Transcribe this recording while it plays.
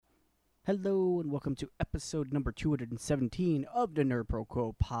Hello and welcome to episode number 217 of the Nerd Pro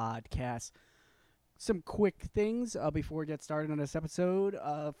Quo podcast. Some quick things before we get started on this episode.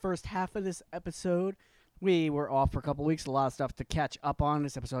 First half of this episode, we were off for a couple weeks. A lot of stuff to catch up on.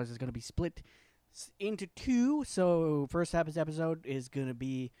 This episode is going to be split into two. So first half of this episode is going to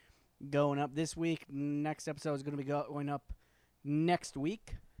be going up this week. Next episode is going to be going up next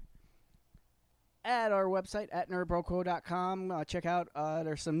week. At our website at nerdbroco.com. Check out,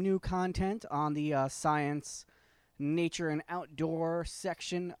 there's some new content on the science, nature, and outdoor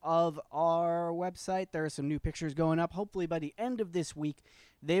section of our website. There are some new pictures going up. Hopefully by the end of this week,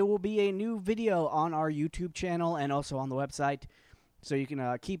 there will be a new video on our YouTube channel and also on the website. So you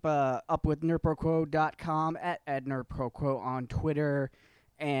can keep up with nerdbroco.com at nerdbroco on Twitter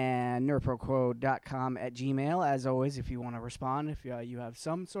and nerdproquo.com at Gmail. As always, if you want to respond, if you have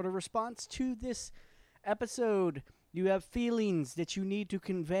some sort of response to this episode, you have feelings that you need to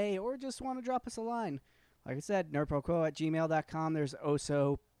convey, or just want to drop us a line, like I said, nerdproquo at gmail.com. There's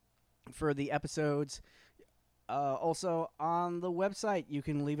also for the episodes. Also on the website, you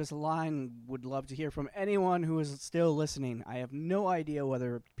can leave us a line. Would love to hear from anyone who is still listening. I have no idea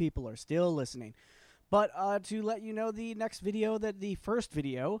whether people are still listening. But to let you know, the next video, the first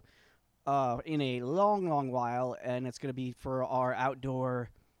video in a long while, and it's going to be for our outdoor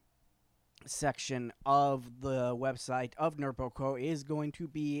section of the website of Nerdbroco, is going to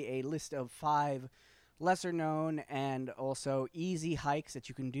be a list of 5 lesser-known and also easy hikes that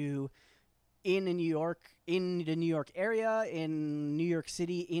you can do in the New York area, in New York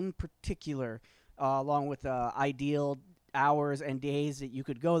City in particular, along with ideal hours and days that you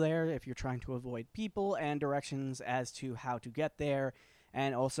could go there if you're trying to avoid people, and directions as to how to get there,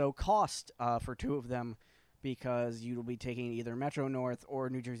 and also cost for 2 of them, because you will be taking either Metro North or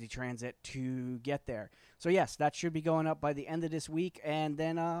New Jersey Transit to get there. So yes, that should be going up by the end of this week, and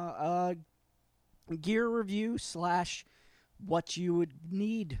then gear review / what you would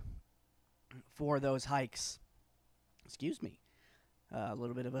need for those hikes. Excuse me, a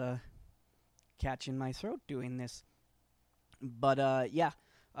little bit of a catch in my throat doing this. But,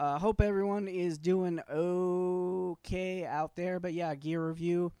 hope everyone is doing okay out there. But, yeah, gear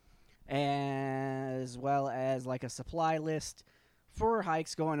review, as well as, like, a supply list for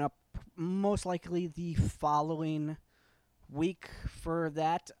hikes going up most likely the following week for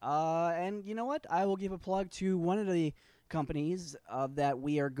that. And you know what? I will give a plug to one of the companies that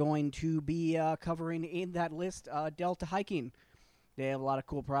we are going to be covering in that list, Delta Hiking. They have a lot of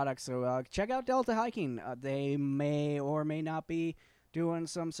cool products, so check out Delta Hiking. They may or may not be doing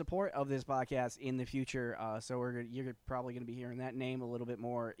some support of this podcast in the future, so you're probably going to be hearing that name a little bit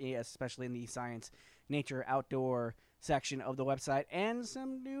more, especially in the science, nature, outdoor section of the website, and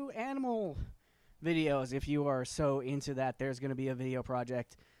some new animal videos. If you are so into that, there's going to be a video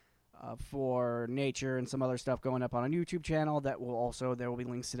project for nature and some other stuff going up on a YouTube channel there will be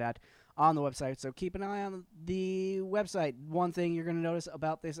links to that on the website, so keep an eye on the website. One thing you're going to notice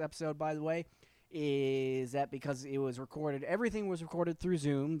about this episode, by the way, is that because it was recorded, everything was recorded through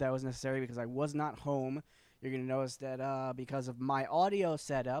Zoom. That was necessary because I was not home. You're going to notice that because of my audio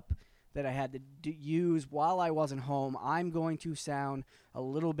setup that I had to use while I wasn't home, I'm going to sound a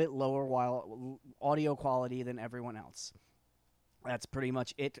little bit lower audio quality than everyone else. That's pretty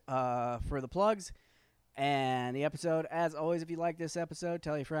much it for the plugs and the episode. As always, if you like this episode,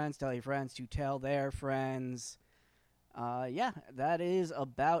 tell your friends to tell their friends. That is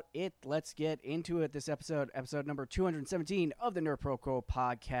about it. Let's get into it. This episode number 217 of the Nerd Pro Quo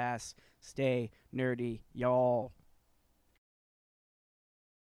podcast. Stay nerdy, y'all.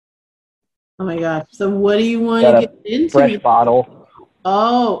 Oh my gosh. So what do you want to get into? Fresh bottle.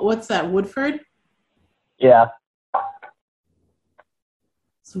 Oh, what's that? Woodford? Yeah.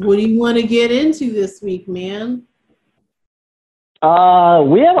 So what do you want to get into this week, man?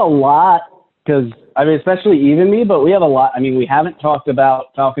 We have a lot, because, especially even me, but we have a lot. We haven't talked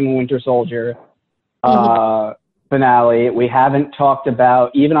about Falcon and Winter Soldier finale. We haven't talked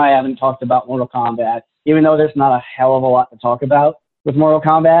about, I haven't talked about Mortal Kombat, even though there's not a hell of a lot to talk about with Mortal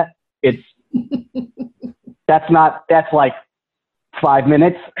Kombat. That's like 5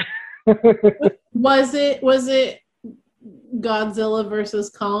 minutes. Was it Godzilla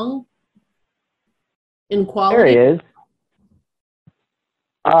versus Kong in quality? There he is.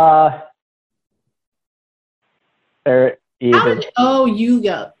 There he is. You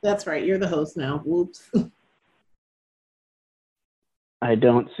go. That's right. You're the host now. Whoops. I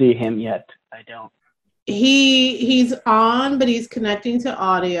don't see him yet. I don't. He's on, but he's connecting to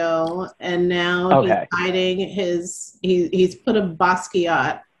audio, and now Okay. he's hiding he's put a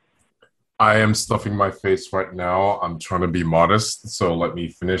Basquiat I am stuffing my face right now. I'm trying to be modest, so let me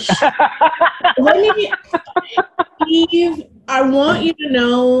finish. Eve, I want you to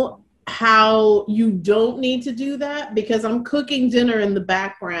know how you don't need to do that because I'm cooking dinner in the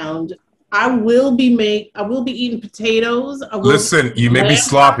background. I will be eating potatoes. Listen, you may be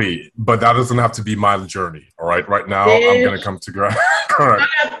sloppy, but that doesn't have to be my journey. All right, right now I'm gonna come to ground.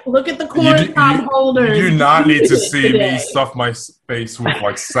 Look at the corn cob holders. You do not need to see me stuff my face with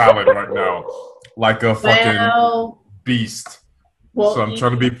like salad right now, like a fucking beast. Well, so I'm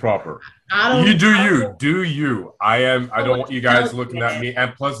trying to be proper. You do you. I don't want you guys looking at me.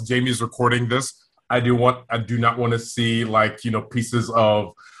 And plus, Jamie's recording this. I do not want to see pieces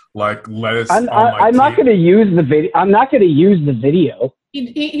of like lettuce. I'm not going to use the video. I'm not going to use the video.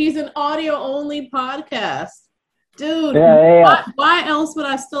 He's an audio only podcast, dude. Yeah. Why else would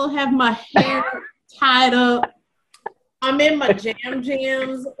I still have my hair tied up? I'm in my jams.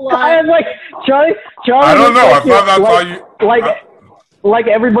 I was like Charlie. I don't know. I thought that's how you like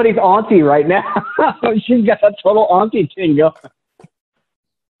everybody's auntie right now. She's got a total auntie thing going.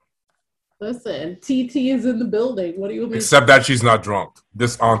 Listen, TT is in the building. What do you mean? Except that she's not drunk.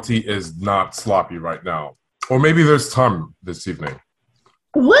 This auntie is not sloppy right now. Or maybe there's time this evening.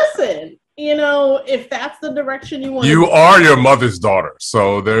 Listen, if that's the direction you want. You are your mother's daughter,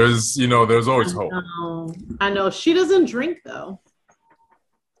 so there's always hope. I know. She doesn't drink though.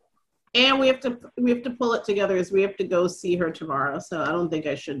 And we have to pull it together as we have to go see her tomorrow. So I don't think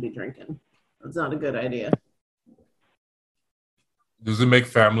I should be drinking. That's not a good idea. Does it make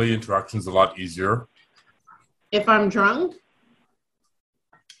family interactions a lot easier? If I'm drunk?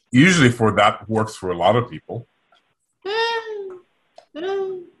 Usually that works for a lot of people.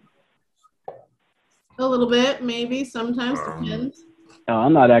 A little bit, maybe. Sometimes depends. No,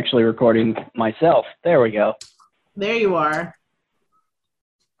 I'm not actually recording myself. There we go. There you are.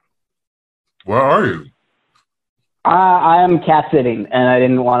 Where are you? I am cat sitting, and I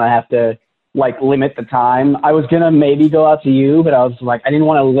didn't want to have to limit the time. I was gonna maybe go out to you, but I was like, I didn't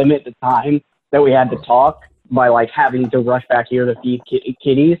want to limit the time that we had to talk by having to rush back here to feed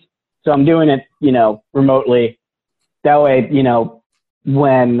kitties. So I'm doing it, remotely. That way,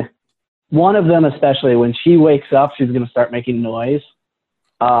 when one of them, especially when she wakes up, she's gonna start making noise,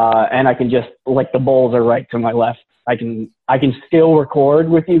 and I can just the bowls are right to my left. I can still record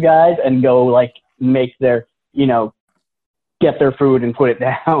with you guys and go make their get their food and put it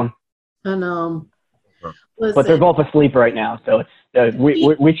down. And listen, but they're both asleep right now, so it's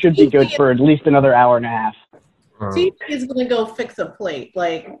we should be good for at least another hour and a half. TT is gonna go fix a plate.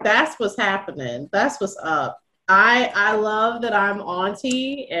 That's what's happening. That's what's up. I love that I'm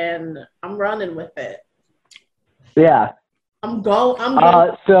auntie and I'm running with it. Yeah. I'm going.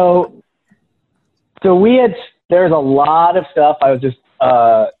 So there's a lot of stuff. I was just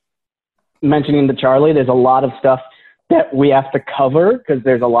mentioning to Charlie, there's a lot of stuff that we have to cover because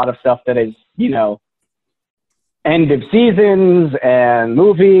there's a lot of stuff that is, end of seasons and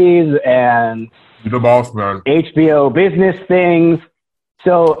movies and you're the boss, man. HBO business things.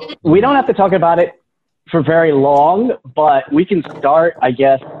 So we don't have to talk about it for very long, but we can start, I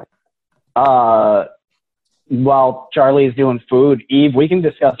guess, while Charlie's doing food. Eve, we can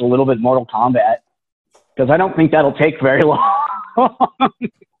discuss a little bit Mortal Kombat because I don't think that'll take very long.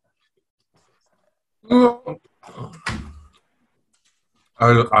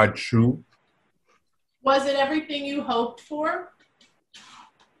 I chew. Was it everything you hoped for?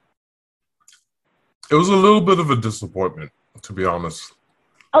 It was a little bit of a disappointment, to be honest.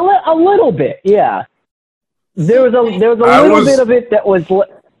 A little bit, yeah. There was a little bit of it that was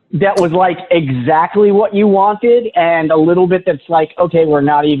exactly what you wanted, and a little bit that's okay, we're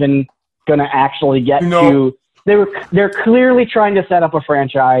not even gonna actually get to. They're clearly trying to set up a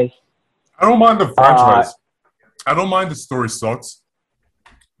franchise. I don't mind the franchise. I don't mind the story sucks,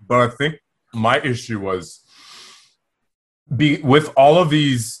 but I think my issue was with all of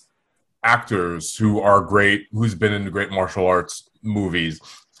these actors who are great, who's been in the great martial arts movies.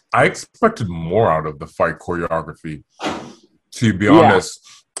 I expected more out of the fight choreography, to be honest.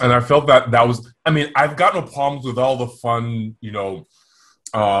 And I felt that was, I've got no problems with all the fun,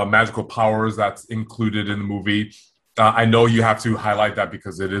 magical powers that's included in the movie. I know you have to highlight that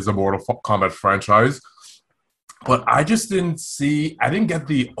because it is a Mortal Kombat franchise. But I just didn't get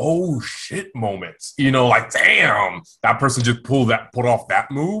the oh shit moments. Damn, that person just pulled off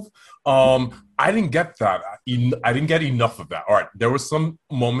that move. I didn't get that. I didn't get enough of that. All right, there were some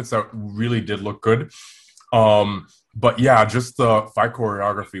moments that really did look good. But yeah, just the fight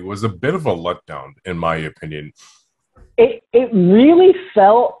choreography was a bit of a letdown, in my opinion. It really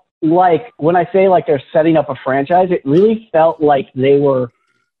felt like, when I say they're setting up a franchise, it really felt like they were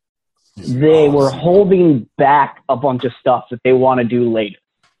they were holding back a bunch of stuff that they want to do later.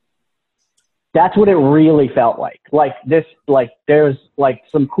 That's what it really felt like. There's like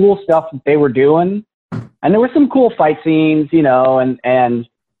some cool stuff that they were doing, and there were some cool fight scenes, you know, and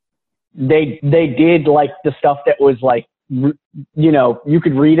they did like the stuff that was like, you know, you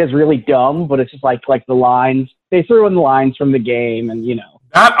could read as really dumb, but it's just like the lines. They threw in the lines from the game, and you know.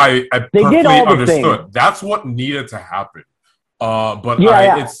 That I they perfectly did all the understood. things. That's what needed to happen. But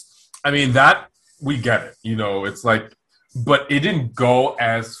that we get it. You know, it's like, but it didn't go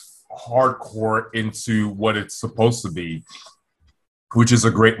as hardcore into what it's supposed to be, which is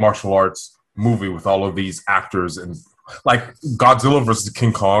a great martial arts movie with all of these actors, and like Godzilla versus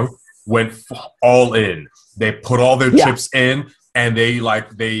King Kong went all in. They put all their chips in, and they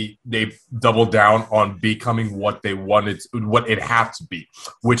doubled down on becoming what they wanted, what it had to be,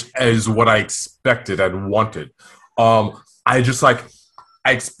 which is what I expected and wanted. I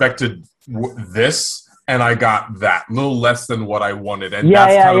expected this, and I got that, a little less than what I wanted. And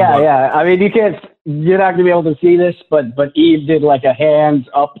I mean, you're not gonna be able to see this, but Eve did like a hands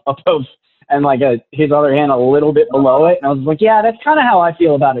up of, and like his other hand a little bit below it, and I was like, yeah, that's kind of how I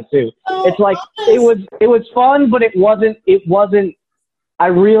feel about it too. It's like it was fun, but it wasn't.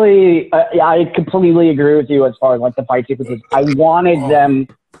 I completely agree with you as far as like the fight sequences. I wanted them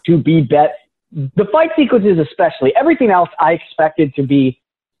to be better. The fight sequences, especially, everything else, I expected to be,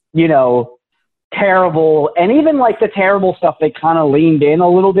 you know, terrible, and even like the terrible stuff, they kind of leaned in a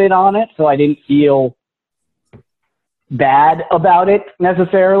little bit on it, so I didn't feel bad about it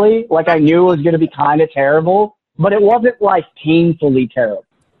necessarily. Like I knew it was going to be kind of terrible, but it wasn't like painfully terrible.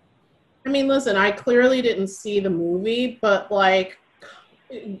 I mean, listen, I clearly didn't see the movie, but like,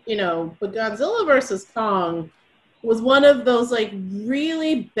 you know, but Godzilla versus Kong was one of those like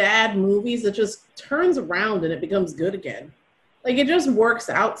really bad movies that just turns around and it becomes good again. Like it just works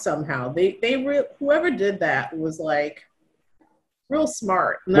out somehow. Whoever did that was like real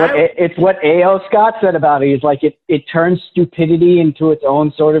smart. It's what A.O. Scott said about it. He's like, it turns stupidity into its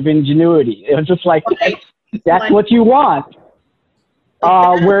own sort of ingenuity. It was just like, that's like, what you want.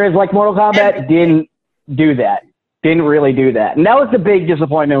 Whereas like Mortal Kombat didn't do that. Didn't really do that. And that was the big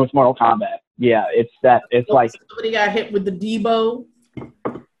disappointment with Mortal Kombat. Yeah, it's like somebody got hit with the Debo,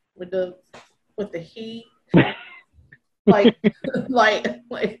 with the heat. like with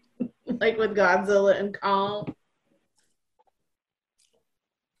Godzilla and Kong.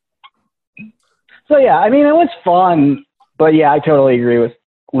 So yeah, I mean it was fun, but yeah, I totally agree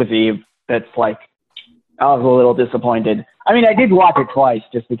with Eve. That's like I was a little disappointed. I mean, I did watch it twice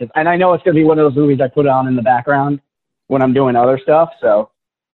just because, and I know it's gonna be one of those movies I put on in the background when I'm doing other stuff. So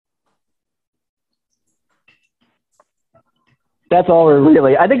that's all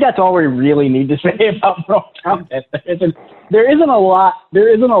I think that's all we really need to say about Mortal Kombat. There isn't a lot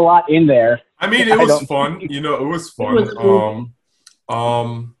in there. I mean, it was fun. You know, it was fun.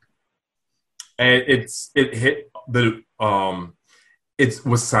 And it hit the it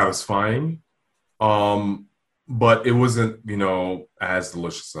was satisfying. But it wasn't, you know, as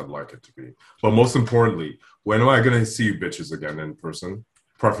delicious as I'd like it to be. But most importantly, when am I gonna see you bitches again in person?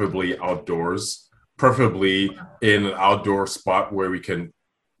 Preferably outdoors. Preferably in an outdoor spot where we can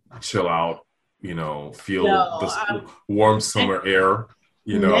chill out, you know, feel the warm summer air,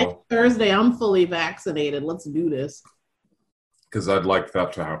 you know. Next Thursday, I'm fully vaccinated. Let's do this. Because I'd like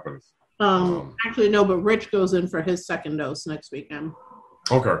that to happen. Actually, no, but Rich goes in for his second dose next weekend.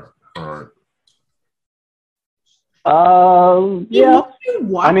 Okay. All right. Yeah.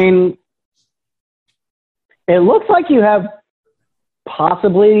 I mean, it looks like you have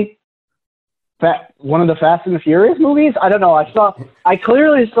possibly one of the Fast and the Furious movies. I don't know. I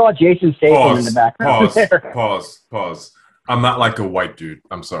clearly saw Jason Statham in the background. Pause. I'm not like a white dude.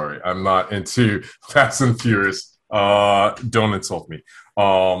 I'm sorry. I'm not into Fast and Furious. Don't insult me.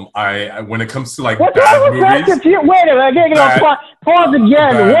 I when it comes to like what's bad wrong with movies. Fast and Furious? Wait a minute. Pause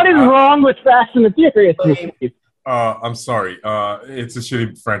again. What is wrong with Fast and the Furious movies? I'm sorry. It's a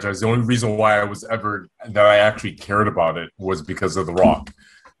shitty franchise. The only reason why I actually cared about it was because of The Rock.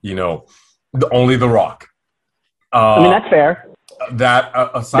 You know, only The Rock. I mean, that's fair.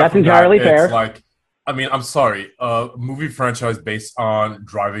 That's entirely fair. It's like, I mean, I'm sorry. Movie franchise based on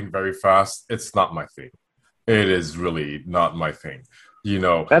driving very fast. It's not my thing. It is really not my thing. You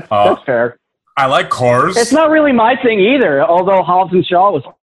know, that's fair. I like cars. It's not really my thing either. Although Hobbs and Shaw was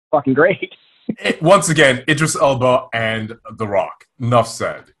fucking great. Once again, Idris Elba and The Rock. Enough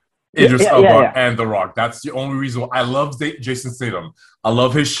said. Idris Elba and The Rock. That's the only reason why I love Jason Statham. I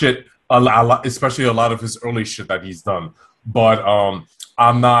love his shit, especially a lot of his early shit that he's done. But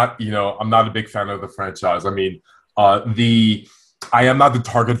I'm not a big fan of the franchise. I mean, the I am not the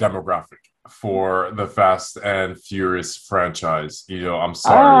target demographic for the Fast and Furious franchise. I'm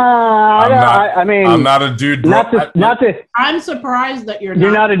sorry. I'm not a dude, bro. I'm surprised that you're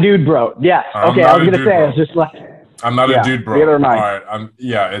not a dude, bro. Yeah. Okay, I was gonna say, it's just like I'm not a dude, bro. Neither am I. All right.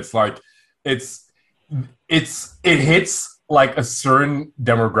 It's like it hits like a certain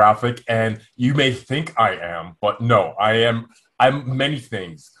demographic, and you may think I am, but no, I'm many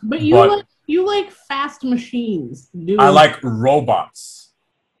things. But you like fast machines, dude. I like robots.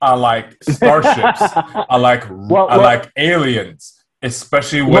 I like starships. I like aliens,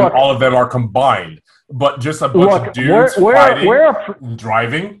 especially when all of them are combined. But just a bunch of dudes fighting,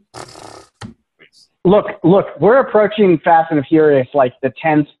 driving. Look, we're approaching Fast and Furious like the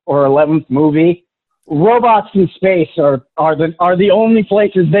 10th or 11th movie. Robots in space are the only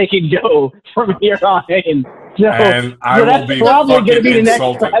places they can go from here on in. So, and I will be fucking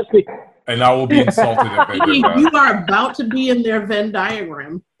insulted. And I will be insulted if they do that. You are about to be in their Venn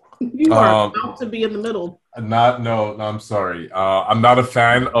diagram. You are about to be in the middle. No, I'm sorry. I'm not a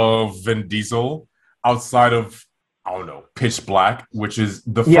fan of Vin Diesel outside of, I don't know, Pitch Black, which is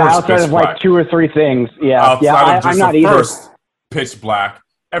the first outside Pitch of Black. like 2 or 3 things. Yeah, outside of just I'm not the either. First Pitch Black.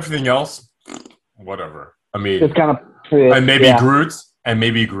 Everything else, whatever. I mean, it's kind of and maybe Groot,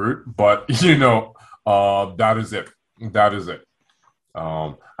 but that is it. That is it.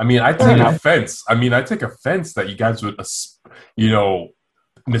 I mean, I take offense. That you guys would,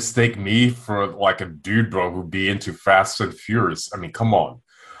 mistake me for like a dude, bro, who'd be into Fast and Furious. I mean, come on.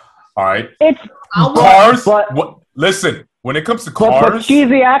 All right. It's cars. Listen, when it comes to cars, but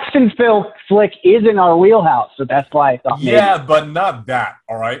cheesy action flick is in our wheelhouse, so that's why I thought. Yeah, but not that.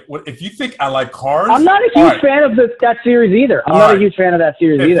 All right. If you think I like cars, I'm not a huge fan of that series either. I'm not a huge fan of that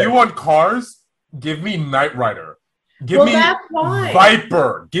series either. If you want cars, give me Knight Rider. Give me that's why.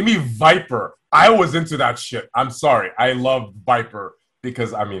 Viper. Give me Viper. I was into that shit. I'm sorry. I love Viper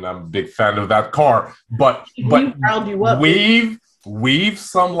because I'm a big fan of that car. But weave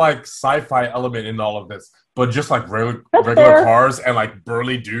some like sci-fi element in all of this. But just like regular cars and like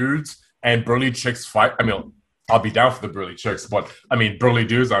burly dudes and burly chicks fight. I mean, I'll be down for the burly chicks, but I mean burly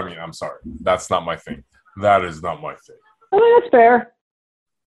dudes. I mean, I'm sorry. That's not my thing. That is not my thing. I mean, that's fair.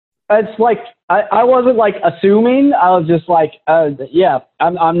 It's like I wasn't like assuming. I was just like,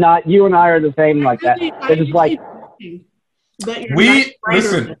 I'm not. You and I are the same like that. It's just like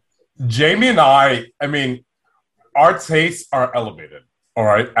listen. Jamie and I mean, our tastes are elevated, all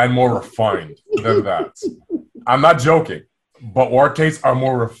right, and more refined than that. I'm not joking, but our tastes are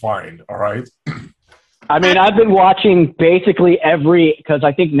more refined, all right. I mean, I've been watching basically because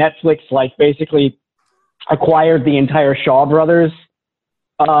I think Netflix like basically acquired the entire Shaw Brothers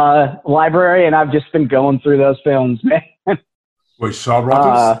library, and I've just been going through those films, man. Wait, Shaw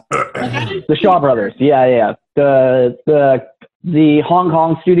Brothers? The Shaw Brothers, yeah. The Hong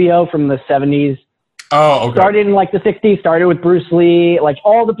Kong studio from the 70s. Oh, okay. Started in like the 60s, started with Bruce Lee, like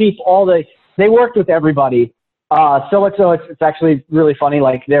all the people, they worked with everybody. So it's actually really funny.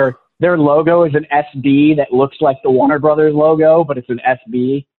 Like their logo is an SB that looks like the Warner Brothers logo, but it's an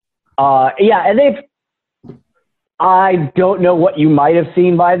SB. And I don't know what you might have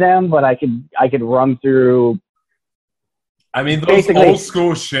seen by them, but I could run through. I mean, those old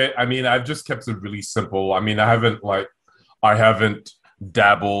school shit. I mean, I've just kept it really simple. I mean, I haven't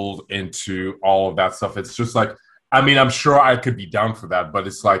dabbled into all of that stuff. It's just like, I mean, I'm sure I could be down for that, but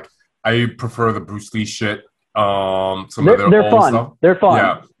it's like I prefer the Bruce Lee shit. Some of their old fun. stuff. They're fun.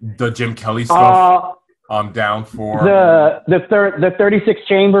 Yeah, the Jim Kelly stuff. I'm down for the 36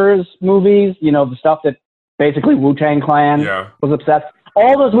 Chambers movies. The stuff that basically Wu-Tang Clan was obsessed.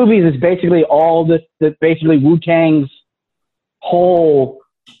 All those movies is basically basically Wu-Tang's whole.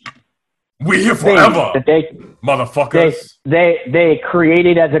 We here forever, motherfuckers. They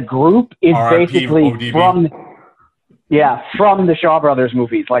created as a group is basically from the Shaw Brothers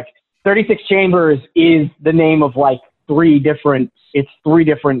movies. Like 36 Chambers is the name of like 3 different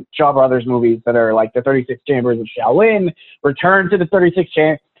Shaw Brothers movies that are like the 36 Chambers of Shaolin, Return to the 36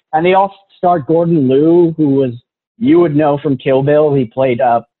 Chambers, and they all starred Gordon Liu, who you would know from Kill Bill. He played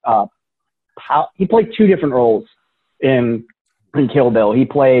 2 different roles in Kill Bill. He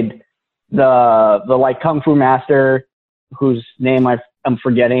played the like kung fu master whose name I'm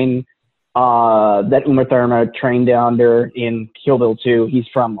forgetting, that Uma Thurman trained under in Kill Bill 2. He's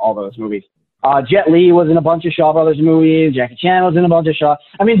from all those movies. Jet Li was in a bunch of Shaw Brothers movies. Jackie Chan was in a bunch of Shaw.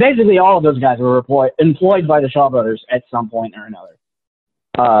 I mean, basically all of those guys were employed by the Shaw Brothers at some point or another.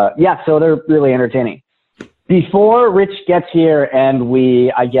 So they're really entertaining. Before Rich gets here and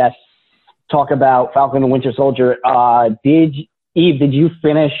we, I guess, talk about Falcon and Winter Soldier, did you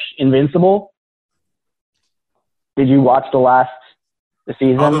finish Invincible? Did you watch the last the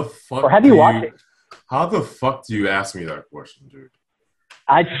season? How the fuck or have you watched it? How the fuck do you ask me that question, dude?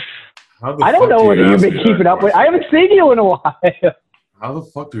 I How the don't fuck know do whether you you've ask been me keeping that up with. question? I haven't seen you in a while. How the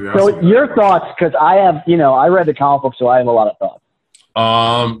fuck do you ask So me that your question? thoughts, because I have, I read the comic book, so I have a lot of thoughts.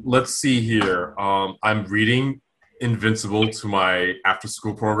 Let's see here. I'm reading Invincible to my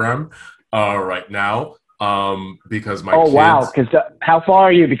after-school program right now. Because my kids. Wow! Because how far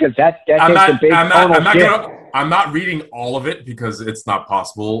are you? Because that takes a big tonal shift. I'm not reading all of it because it's not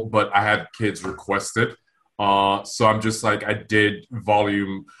possible. But I had kids request it, so I'm just like I did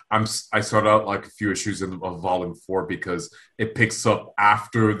volume. I started out like a few issues of volume 4 because it picks up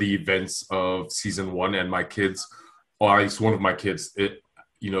after the events of season 1, and my kids, or at least one of my kids,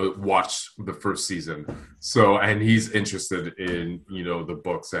 watched the first season. So and he's interested in the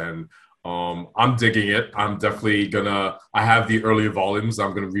books and. I'm digging it. I'm definitely gonna. I have the earlier volumes.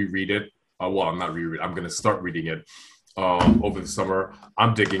 I'm gonna reread it. Well, I'm not reread. I'm gonna start reading it over the summer.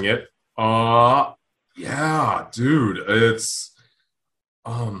 I'm digging it. Yeah, dude. It's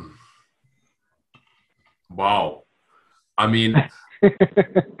wow. I mean,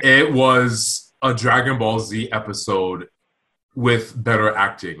 it was a Dragon Ball Z episode with better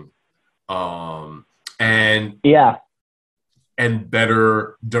acting. And yeah. And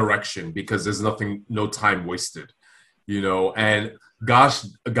better direction because there's no time wasted, and gosh,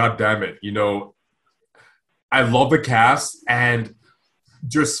 god damn it, I love the cast and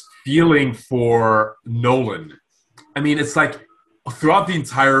just feeling for Nolan. I mean, it's like throughout the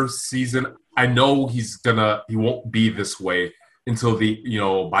entire season, I know he won't be this way until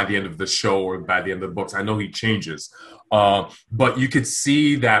by the end of the show or by the end of the books. I know he changes. But you could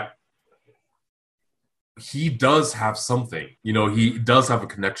see that he does have something, he does have a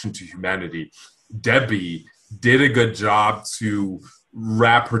connection to humanity. Debbie did a good job to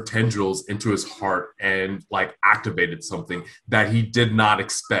wrap her tendrils into his heart and like activated something that he did not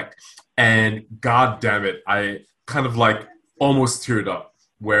expect. And god damn it, I kind of like almost teared up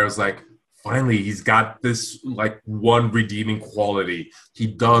where it's like, finally, he's got this like one redeeming quality. He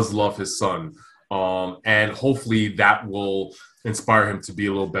does love his son. And hopefully that will inspire him to be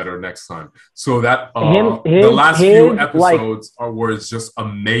a little better next time. So that the last few episodes were just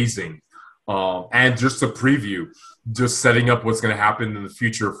amazing. And just a preview, just setting up what's going to happen in the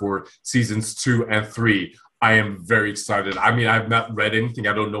future for seasons 2 and 3. I am very excited. I mean, I've not read anything.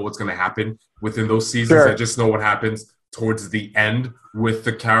 I don't know what's going to happen within those seasons. Sure. I just know what happens towards the end with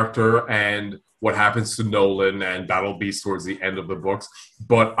the character and what happens to Nolan, and that'll be towards the end of the books.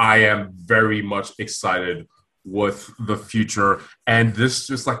 But I am very much excited with the future. And this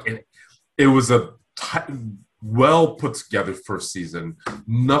just like, it was a well put together first season.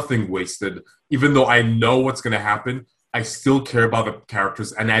 Nothing wasted. Even though I know what's going to happen, I still care about the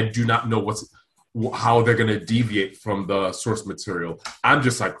characters, and I do not know how they're going to deviate from the source material. I'm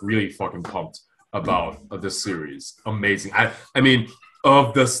just like really fucking pumped about this series. Amazing. I mean,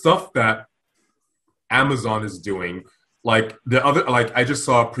 of the stuff that Amazon is doing, like the other, like I just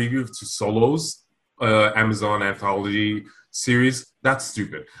saw a preview to Solo's Amazon anthology series. That's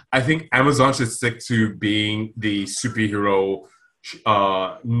stupid. I think Amazon should stick to being the superhero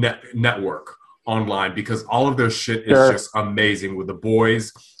network online, because all of their shit is just amazing with the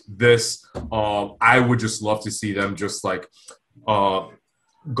boys. This, I would just love to see them just like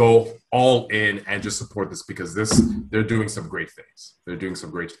go all in and just support this, because they're doing some great things. They're doing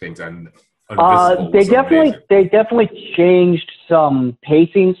some great things, and they definitely changed some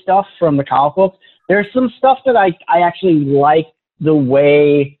pacing stuff from the comic book. There's some stuff that I actually like the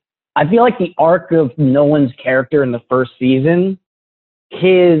way, I feel like the arc of Nolan's character in the first season,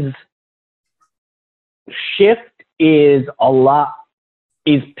 his shift is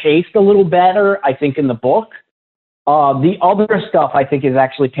paced a little better, I think, in the book. The other stuff, I think, is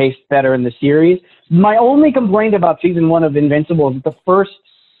actually paced better in the series. My only complaint about season 1 of Invincible is the first,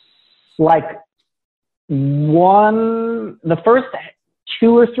 the first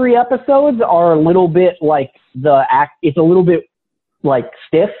 2 or 3 episodes are a little bit like it's a little bit like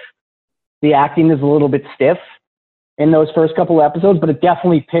stiff. The acting is a little bit stiff in those first couple episodes, but it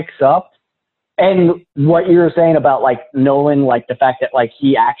definitely picks up. And what you were saying about like Nolan, like the fact that like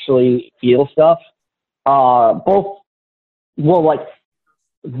he actually feels stuff,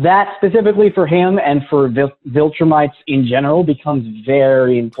 that specifically for him and for Viltrumites in general becomes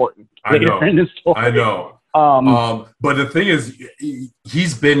very important later in the story. I know. But the thing is,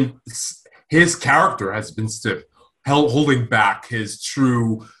 his character has been stiff, holding back his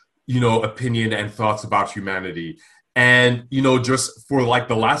true, opinion and thoughts about humanity. And, just for like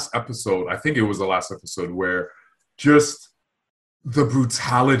the last episode, I think it was the last episode, where just the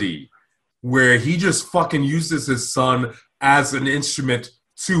brutality, where he just fucking uses his son as an instrument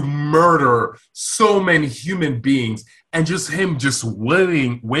to murder so many human beings, and just him just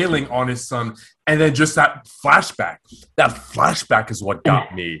wailing on his son, and then just that flashback is what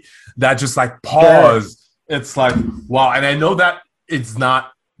got me. That just like pause. It's like, wow. And I know that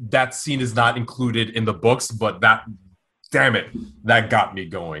that scene is not included in the books, but that got me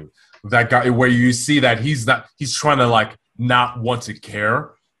going. That got where you see that he's trying to like not want to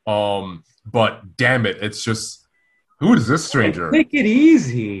care. But damn it, it's just, who is this stranger? Take it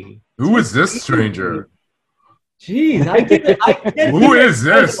easy. Who is this stranger? Jeez, I get Who is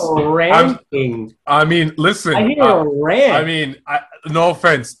this? Ranting. I mean, listen. I hear a rant. I mean, no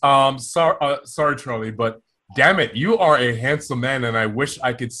offense. Sorry, Charlie, but damn it, you are a handsome man, and I wish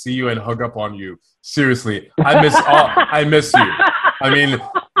I could see you and hug up on you. Seriously, I miss you. I mean,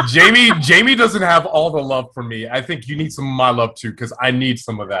 Jamie doesn't have all the love for me. I think you need some of my love too, because I need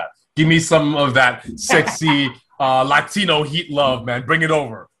some of that. Give me some of that sexy Latino heat love, man. Bring it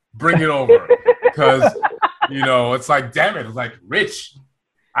over. Because, it's like, damn it. It's like, Rich,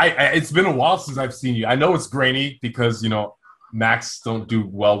 it's been a while since I've seen you. I know it's grainy because, Macs don't do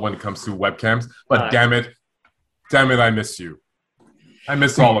well when it comes to webcams. But damn it, I miss you. I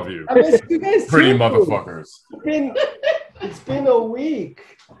miss all of you. I miss you guys Pretty too. motherfuckers. It's been a week.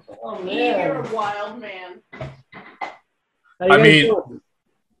 Oh, man. You're a wild man. How you guys doing?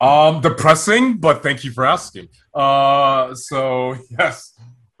 Depressing, but thank you for asking. So yes.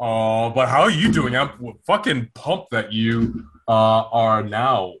 But how are you doing? I'm fucking pumped that you are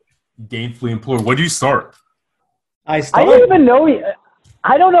now gainfully employed. When do you start? I don't even know.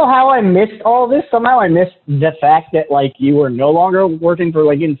 I don't know how I missed all this. Somehow I missed the fact that like you were no longer working for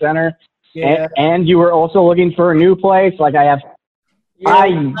Lincoln Center, and you were also looking for a new place. Like I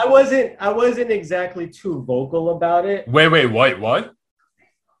wasn't exactly too vocal about it. Wait, what?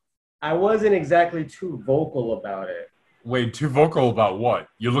 I wasn't exactly too vocal about it. Wait, too vocal about what?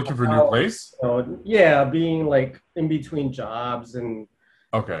 You're looking for a new place? Yeah, being like in between jobs and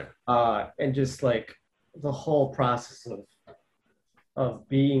okay, and just like the whole process of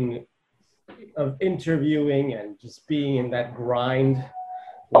interviewing and just being in that grind.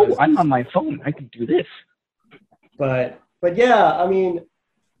 I'm on my phone. I can do this. But yeah, I mean,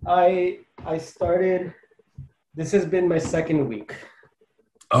 I started. This has been my second week.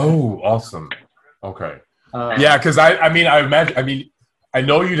 Oh, awesome. Okay. Yeah, because I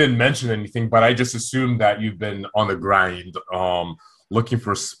know you didn't mention anything, but I just assumed that you've been on the grind, looking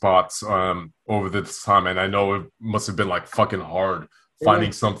for spots over this time, and I know it must have been like fucking hard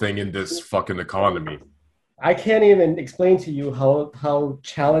finding something in this fucking economy. I can't even explain to you how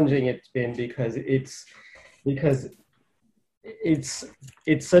challenging it's been because it's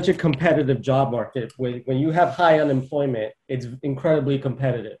such a competitive job market. When you have high unemployment, it's incredibly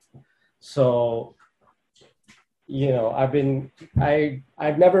competitive. So, I've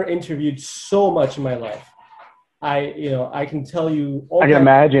never interviewed so much in my life. I can tell you. I can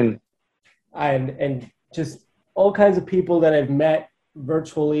imagine. And just all kinds of people that I've met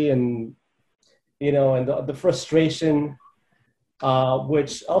virtually, and and the frustration,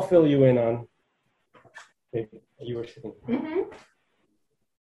 which I'll fill you in on. You were saying. Mm-hmm.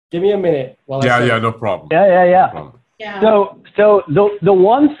 Give me a minute. Yeah, no problem. Yeah. No problem. Yeah. So the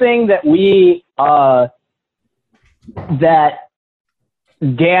one thing that we that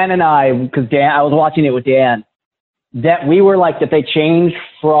Dan and I, because I was watching it with Dan, that we were like that they changed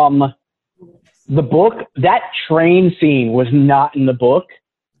from the book. That train scene was not in the book,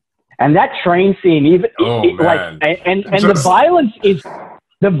 and that train scene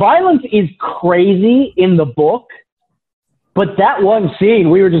the violence is crazy in the book, but that one scene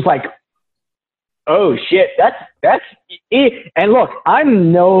we were just like, oh shit, that's it. And look,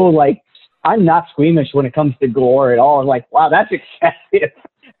 I'm not squeamish when it comes to gore at all. I'm like, wow, that's excessive.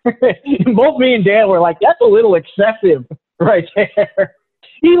 Both me and Dan were like, that's a little excessive right there.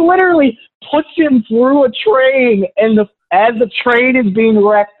 He literally puts him through a train, and as the train is being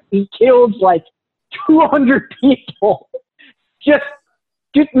wrecked, he kills like 200 people. Just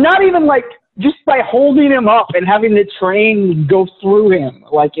not even like, just by holding him up and having the train go through him.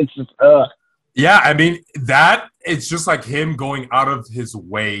 Like, it's just, Yeah, I mean, that it's just like him going out of his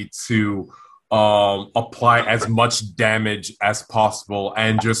way to apply as much damage as possible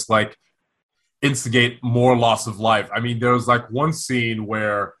and just like instigate more loss of life. I mean, there was like one scene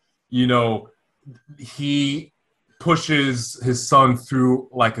where, he pushes his son through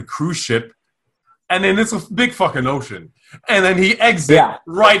like a cruise ship, and then it's a big fucking ocean. And then he exits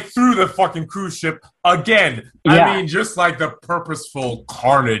right through the fucking cruise ship again. Yeah. I mean, just like the purposeful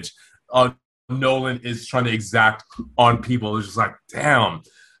carnage Nolan is trying to exact on people. It's just like, damn.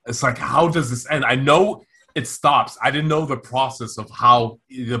 It's like, how does this end? I know it stops. I didn't know the process of how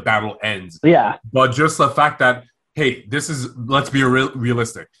the battle ends. Yeah. But just the fact that, hey, let's be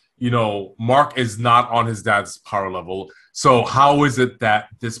realistic. Mark is not on his dad's power level. So how is it that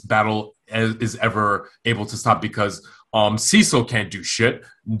this battle is ever able to stop? Because Cecil can't do shit.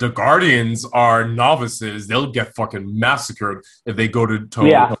 The Guardians are novices. They'll get fucking massacred if they go to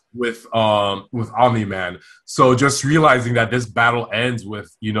toe with Omni-Man. So just realizing that this battle ends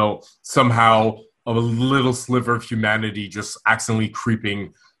with, somehow a little sliver of humanity just accidentally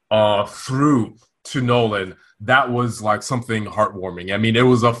creeping through to Nolan, that was like something heartwarming. I mean, it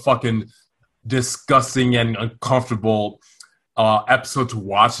was a fucking disgusting and uncomfortable episode to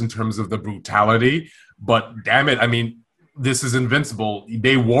watch in terms of the brutality. But damn it, I mean, this is Invincible.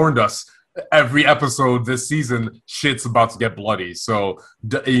 They warned us every episode this season, shit's about to get bloody. So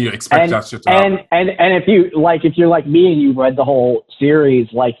you expect that shit to happen. And if you're like me and you read the whole series,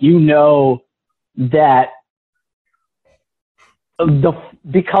 like that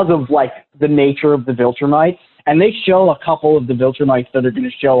because of like the nature of the Viltrumites, and they show a couple of the Viltrumites that are going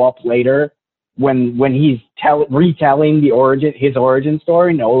to show up later when he's retelling his origin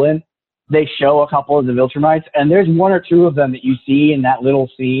story, Nolan. They show a couple of the Viltrumites, and there's one or two of them that you see in that little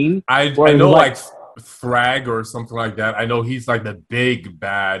scene. I know like Thrag or something like that. I know he's like the big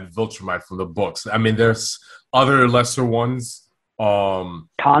bad Viltrumite from the books. I mean, there's other lesser ones.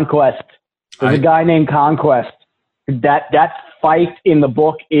 Conquest. There's a guy named Conquest. That fight in the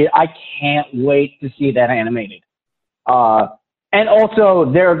book, I can't wait to see that animated. And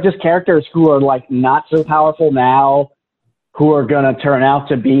also, there are just characters who are like not so powerful now, who are gonna turn out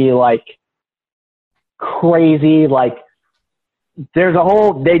to be like crazy. Like there's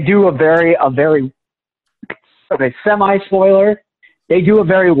they do a very semi-spoiler. They do a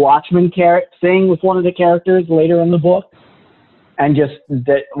very Watchmen thing with one of the characters later in the book. And just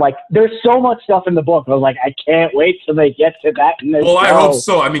that, like, there's so much stuff in the book. I was like, I can't wait till they get to that. Well, I hope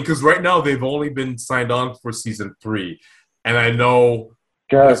so. I mean, because right now they've only been signed on for season 3, and I know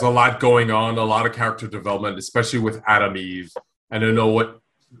there's a lot going on, a lot of character development, especially with Adam Eve, and I know what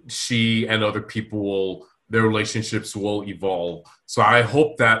she and other people their relationships will evolve. So I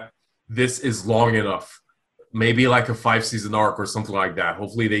hope that this is long enough. Maybe like a 5-season arc or something like that.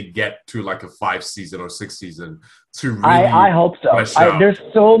 Hopefully they get to like a 5-season or 6-season to really I hope so. There's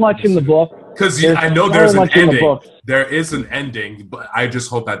so much in the book. Because I know there's an ending. There is an ending, but I just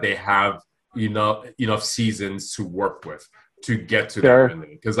hope that they have enough seasons to work with to get to that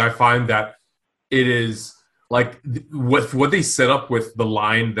ending. Because I find that it is like with what they set up with the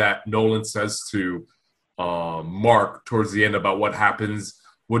line that Nolan says to Mark towards the end about what happens.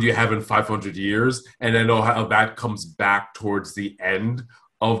 What do you have in 500 years? And I know how that comes back towards the end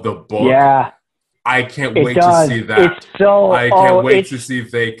of the book. Yeah. I can't wait to see that. I can't wait to see if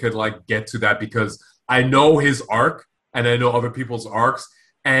they could like get to that, because I know his arc and I know other people's arcs.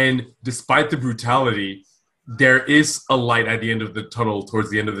 And despite the brutality, there is a light at the end of the tunnel towards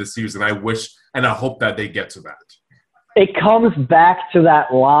the end of the series. And I wish and I hope that they get to that. It comes back to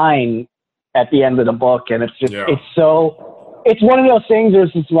that line at the end of the book. And it's just, it's one of those things where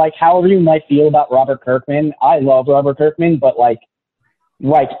it's just like, however you might feel about Robert Kirkman, I love Robert Kirkman, but like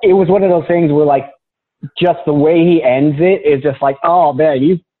it was one of those things where like just the way he ends it is just like, oh man,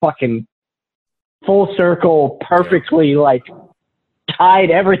 you fucking full circle perfectly like tied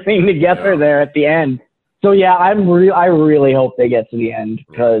everything together there at the end. So yeah, I really hope they get to the end,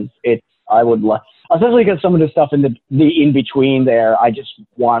 because I would love, especially because some of the stuff in the in between there, I just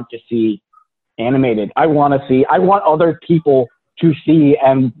want to see animated. I want other people to see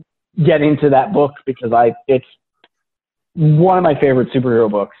and get into that book, because it's one of my favorite superhero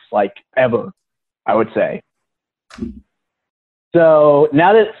books, like ever, I would say. So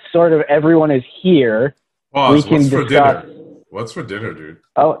now that sort of everyone is here, we can discuss. What's for dinner, dude?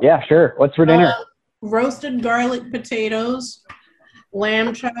 Oh yeah, sure. What's for dinner? Roasted garlic potatoes,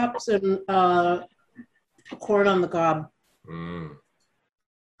 lamb chops, and corn on the cob.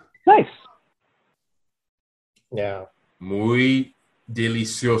 Nice. Yeah. Muy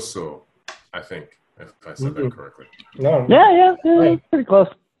delicioso, I think, if I said that correctly. No. Yeah, pretty close.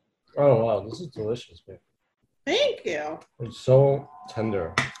 Oh, wow. This is delicious, man. Thank you. It's so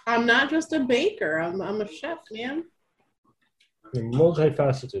tender. I'm not just a baker. I'm a chef, man. You're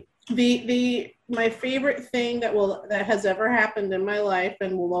multifaceted. My favorite thing that has ever happened in my life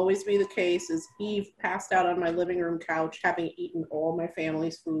and will always be the case is Eve passed out on my living room couch, having eaten all my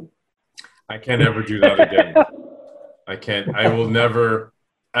family's food. I can't ever do that again. I can't. I will never,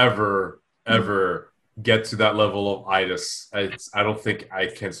 ever, ever get to that level of itis. I don't think I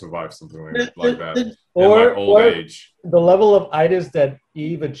can survive something like that in my old age. The level of itis that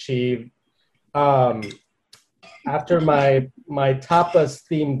Eve achieved after my tapas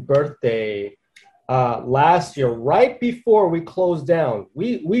themed birthday last year, right before we closed down,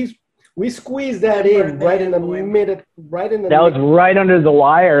 we squeezed that in right in the minute, right in the. That was right under the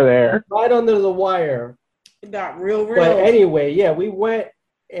wire there. Right under the wire. It got real. But anyway, yeah, we went,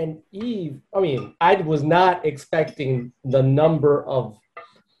 and Eve. I mean, I was not expecting the number of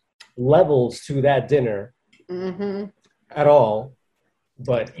levels to that dinner at all.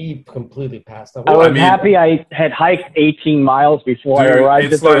 But Eve completely passed up. I was happy I had hiked 18 miles before I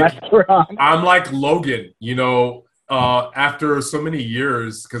arrived at the restaurant. I'm like Logan, you know, after so many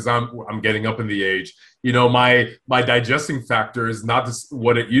years, because I'm getting up in the age, you know, my digesting factor is not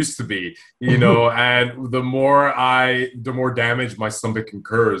what it used to be, you know, and the more damage my stomach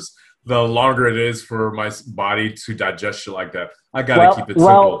incurs, the longer it is for my body to digest shit like that. I gotta keep it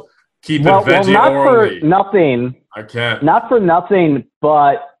simple. Keep it veggie not orally. For nothing. I can't. Not for nothing,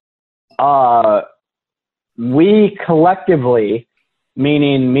 but we collectively,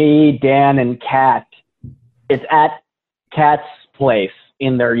 meaning me, Dan, and Kat, it's at Kat's place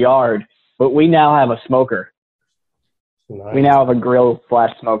in their yard, but we now have a smoker. Nice. We now have a grill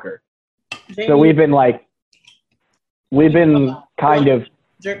 / smoker. So we've been kind of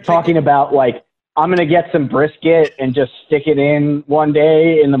talking about like, I'm going to get some brisket and just stick it in one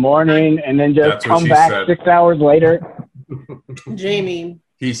day in the morning and then just come back 6 hours later. Jamie.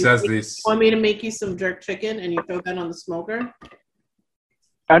 He says this. Want me to make you some jerk chicken and you throw that on the smoker?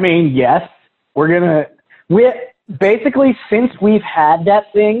 I mean, yes. Basically, since we've had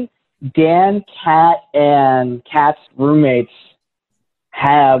that thing, Dan, Kat, and Kat's roommates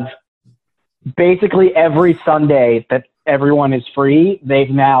have basically every Sunday that everyone is free, we've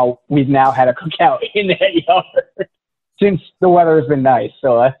now had a cookout in that yard since the weather has been nice.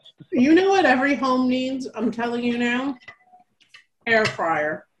 So you know what every home needs? I'm telling you now, air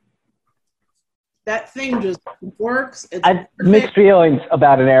fryer. That thing just works. I have mixed feelings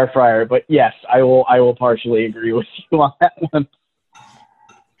about an air fryer, but yes, I will partially agree with you on that one.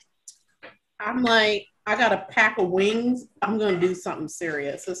 I'm like, I got a pack of wings. I'm gonna do something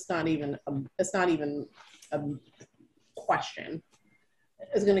serious. It's not even a question.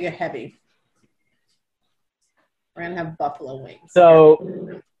 It's gonna get heavy. We're gonna have buffalo wings. So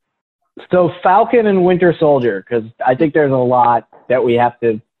Falcon and Winter Soldier, because I think there's a lot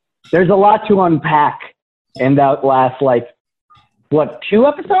to unpack in that last 2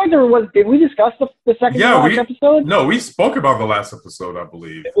 episodes, or did we discuss the second last episode? No, we spoke about the last episode, I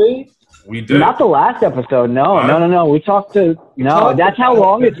believe. We did. Not the last episode. No. We talked that's how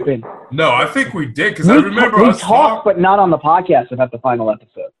long it's been. No, I think we did, because I remember we talked, but not on the podcast about the final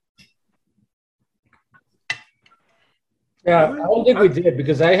episode. Yeah, I don't think we did,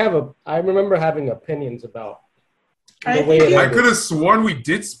 because I remember having opinions about I could have sworn we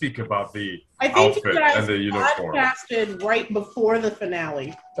did speak about the outfit and the uniform. I podcasted right before the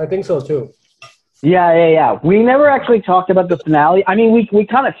finale. I think so too. Yeah. We never actually talked about the finale. I mean, we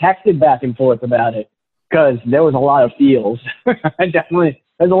kind of texted back and forth about it because there was a lot of feels. Definitely,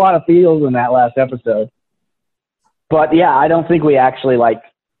 there's a lot of feels in that last episode. But yeah, I don't think we actually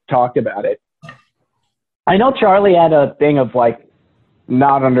talked about it. I know Charlie had a thing of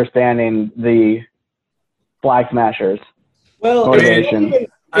not understanding the Flag Smashers. Well, motivation.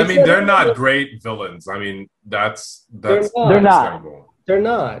 I mean, they're not great villains. I mean, that's they're not.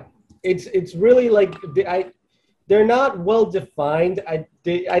 It's really they're not well defined. I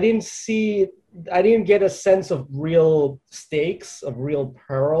didn't get a sense of real stakes, of real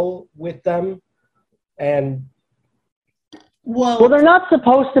peril with them, and well, they're not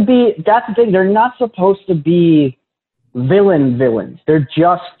supposed to be. That's the thing. They're not supposed to be villains. They're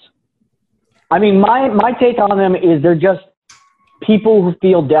just. I mean, my take on them is they're just people who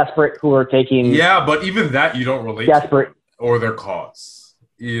feel desperate, who are taking. Yeah, but even that you don't relate desperate to or their cause.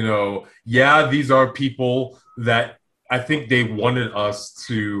 You know, these are people that I think they wanted us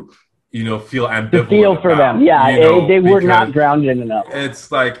to, feel ambivalent. To feel for about, them, they were not grounded enough.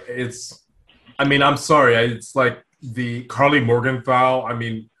 I mean, I'm sorry. It's like the Carly Morgenthau. I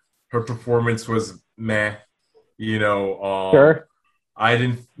mean, her performance was meh. Sure.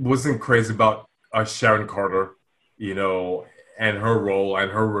 I wasn't crazy about Sharon Carter, and her role and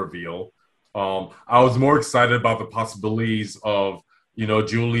her reveal. I was more excited about the possibilities of,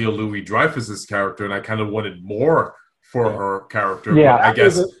 Julia Louis-Dreyfus's character, and I kind of wanted more for her character. Yeah, but I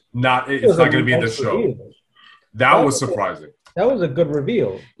guess it's not going to be in the show. That was surprising. That was a good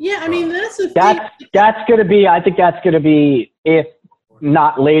reveal. Yeah, I mean, that's going to be. I think that's going to be, if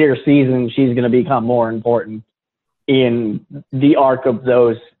not later seasons, she's going to become more important in the arc of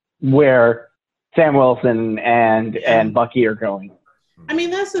those where Sam Wilson and Bucky are going. I mean,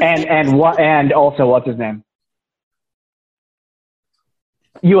 that's the and also what's his name?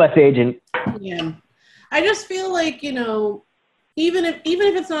 U.S. agent. Yeah. I just feel like, you know, even if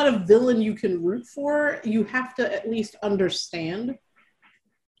it's not a villain you can root for, you have to at least understand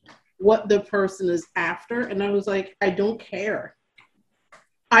what the person is after. And I was like, I don't care.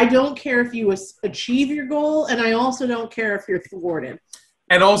 I don't care if you achieve your goal, and I also don't care if you're thwarted.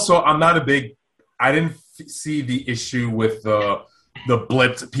 And also, I didn't see the issue with the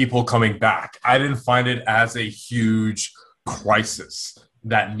blipped people coming back. I didn't find it as a huge crisis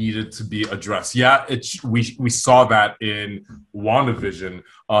that needed to be addressed. Yeah, we saw that in WandaVision,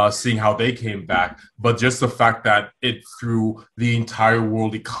 seeing how they came back, but just the fact that it threw the entire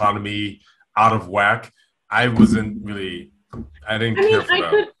world economy out of whack, I didn't care for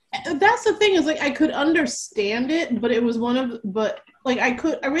that. That's the thing, is like I could understand it, but it was I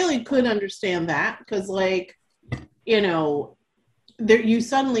really could understand that, because, like, you know, you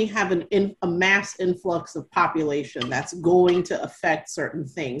suddenly have a mass influx of population that's going to affect certain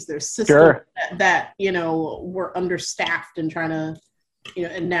things. There's systems that you know, were understaffed and trying to, you know,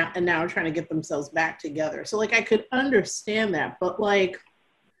 and now trying to get themselves back together. So, like, I could understand that, but, like,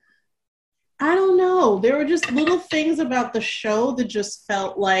 I don't know. There were just little things about the show that just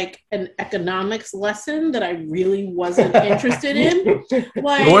felt like an economics lesson that I really wasn't interested in.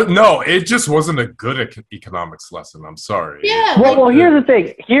 Like, no, it just wasn't a good economics lesson. I'm sorry. Yeah. Well, here's the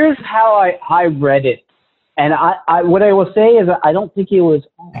thing. Here's how I read it, and I what I will say is I don't think it was.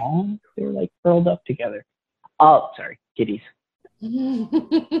 Oh, they were like curled up together. Oh, sorry, kitties.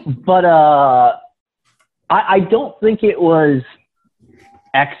 But I don't think it was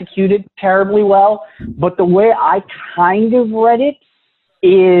executed terribly well, but the way I kind of read it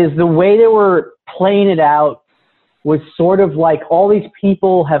is the way they were playing it out was sort of like all these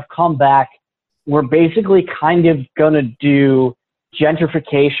people have come back. We're basically kind of going to do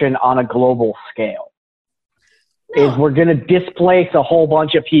gentrification on a global scale. Is we're going to displace a whole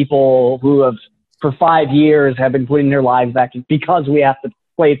bunch of people who have for 5 years have been putting their lives back because we have to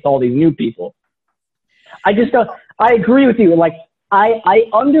place all these new people. I agree with you. Like, I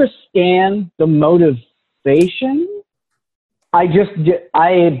understand the motivation.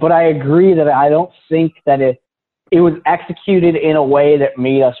 But I agree that I don't think that it was executed in a way that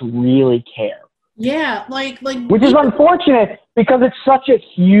made us really care. Yeah, like which is unfortunate because it's such a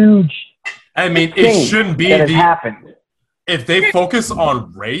huge. I mean, it shouldn't be that happened. If they focus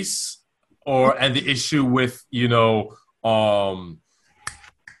on race and the issue with, you know,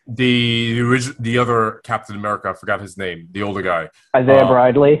 the other Captain America, I forgot his name, the older guy. Isaiah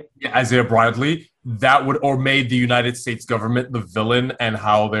Bradley. Yeah, Isaiah Bradley. That would, or made the United States government the villain and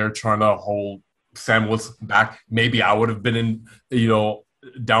how they're trying to hold Sam Wilson back. Maybe I would have been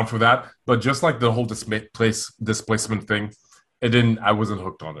down for that. But just like the whole displacement thing, I wasn't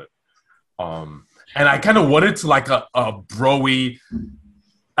hooked on it. And I kind of wanted to like a bro-y,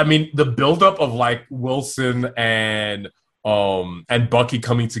 I mean, the buildup of like Wilson and Bucky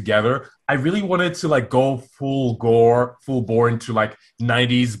coming together, I really wanted to like go full bore into like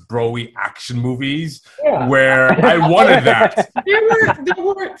 90s bro-y action movies where I wanted that.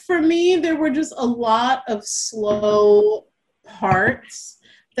 There were just a lot of slow parts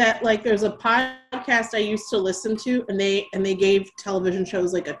that, like, there's a podcast I used to listen to, and they gave television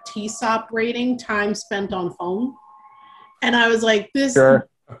shows like a TSOP rating, time spent on phone. And I was like, this for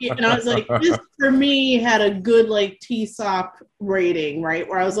me had a good like TSOP rating, right?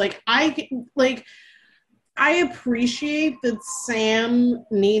 Where I was like, I appreciate that Sam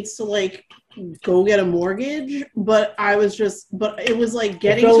needs to like go get a mortgage, but it was like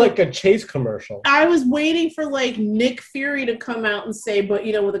getting like a Chase commercial. I was waiting for like Nick Fury to come out and say, but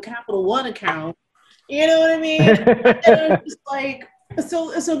you know, with a Capital One account, you know what I mean? And I was just like,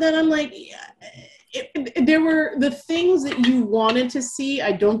 so then I'm like, there were the things that you wanted to see,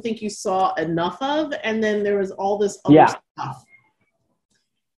 I don't think you saw enough of, and then there was all this other stuff.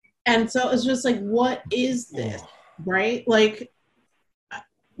 And so it's just like, what is this, right? Like,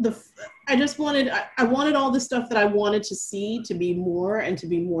 I wanted all the stuff that I wanted to see to be more and to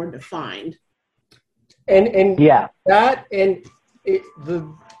be more defined. And that and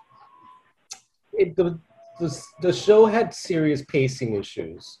the show had serious pacing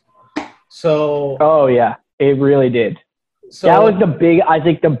issues. So it really did. So that was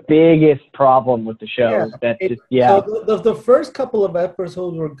the biggest problem with the show. So the first couple of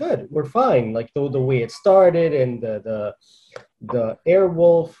episodes were good. We're fine. Like the way it started and the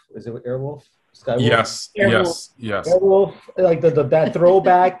Airwolf, is it Airwolf? Skywolf? Yes. Airwolf, like that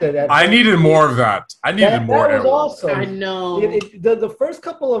throwback. That I needed more of that. I needed more. That was awesome. I know. The first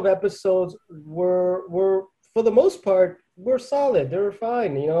couple of episodes were for the most part were solid. They were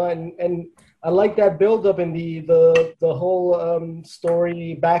fine, you know, and I like that build-up and the whole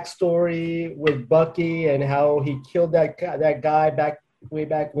backstory with Bucky and how he killed that guy way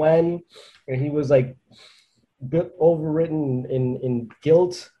back when, and he was like overwritten in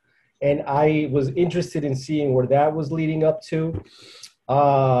guilt, and I was interested in seeing where that was leading up to,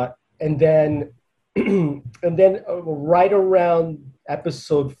 and then right around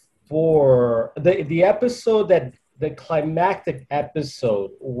episode 4, the episode the climactic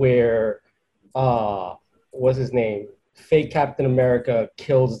episode where what's his name? Fake Captain America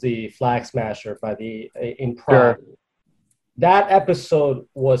kills the Flag Smasher in Prague. Sure. That episode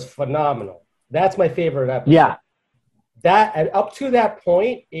was phenomenal. That's my favorite episode. Yeah. That up to that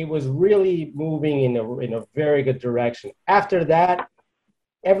point, it was really moving in a very good direction. After that,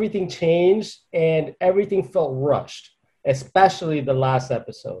 everything changed and everything felt rushed, especially the last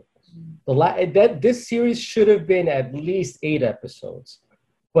episode. This series should have been at least 8 episodes.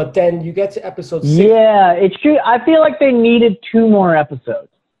 But then you get to episode 6. Yeah, it should. I feel like they needed 2 more episodes.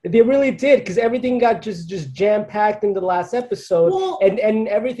 They really did, because everything got just jam-packed in the last episode, and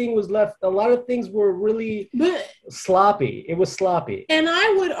everything was left. A lot of things were really sloppy. It was sloppy. And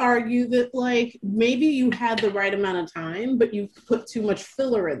I would argue that, like, maybe you had the right amount of time, but you put too much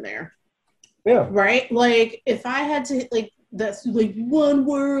filler in there. Yeah. Right? Like, if I had to, like, that's like one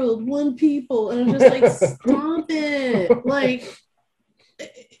world, one people, and I'm just like, stop it. Like,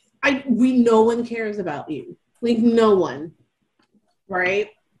 no one cares about you. Like, no one. Right?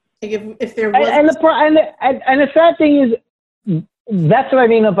 Like, if there was, and the sad thing is, that's what I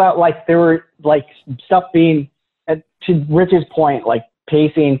mean about, like, there were, like, stuff being, to Rich's point, like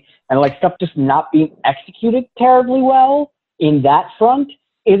pacing and like stuff just not being executed terribly well in that front.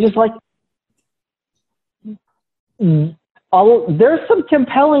 It's just like, there's some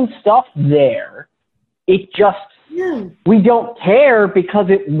compelling stuff there. It just, we don't care because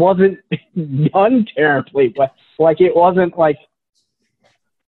it wasn't done terribly, but like, it wasn't like,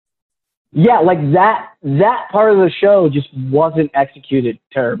 yeah, like that part of the show just wasn't executed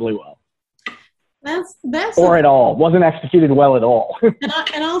terribly well. That's or at all. Wasn't executed well at all.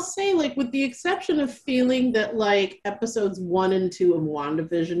 and I'll say, like, with the exception of feeling that, like, episodes 1 and 2 of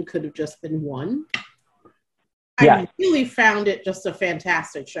WandaVision could have just been one. I really found it just a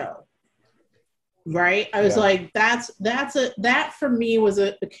fantastic show. Right? I was like, that for me was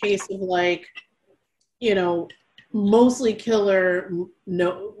a case of, like, you know, mostly killer,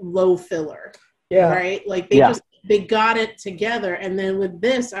 no low filler. Yeah. Right? Like, they got it together. And then with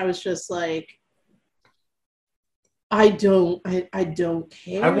this, I was just like, I don't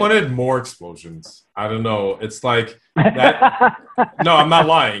care. I wanted more explosions. I don't know. It's like that. No, I'm not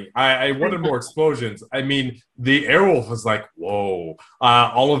lying. I wanted more explosions. I mean, the Airwolf was like, whoa.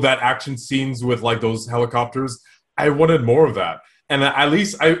 All of that action scenes with, like, those helicopters. I wanted more of that. And at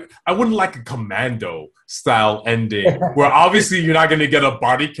least I wouldn't like a Commando style ending where obviously you're not going to get a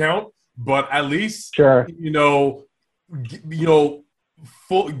body count, but at least, go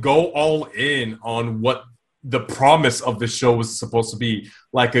all in on what the promise of the show was supposed to be,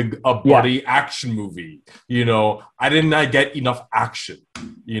 like a buddy action movie. You know, I did not get enough action,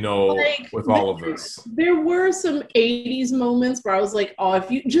 you know, like, with all of this. There were some 80s moments where I was like, oh, if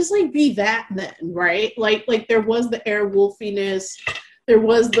you just, like, be that then, right? Like there was the airwolfiness. There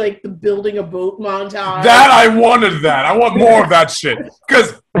was, like, the building a boat montage. That I wanted that. I want more of that shit.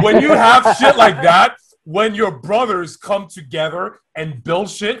 Because when you have shit like that, when your brothers come together and build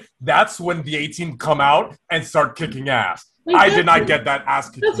shit, that's when the 18 come out and start kicking ass. Like, I did not get that ass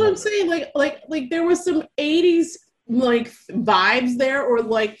kicking. That's what I'm saying. Like there was some 80s, like, vibes there, or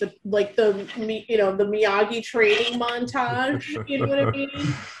like the Miyagi training montage. You know what I mean?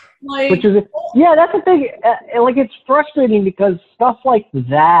 Like, which is that's the thing. Like, it's frustrating because stuff like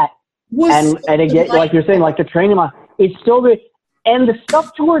that, and again, like you're saying, like the training it's still the. And the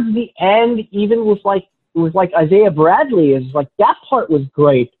stuff towards the end, even with, like, it was like Isaiah Bradley, is like, that part was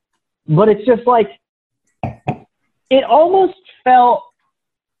great. But it's just like, it almost felt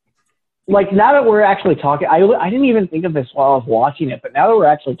like, now that we're actually talking, I didn't even think of this while I was watching it, but now that we're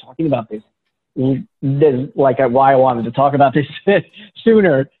actually talking about this like, why I wanted to talk about this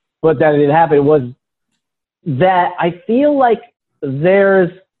sooner, but that it happened, was that I feel like there's,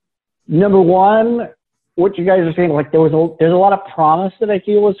 number one, what you guys are saying, like, there's a lot of promise that I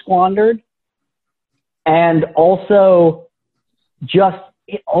feel was squandered, and also just,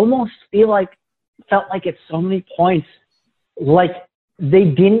 it almost felt like at so many points, like, they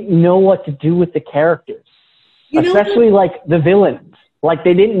didn't know what to do with the characters, especially like the villains. Like,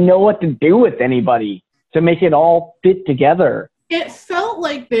 they didn't know what to do with anybody to make it all fit together. It felt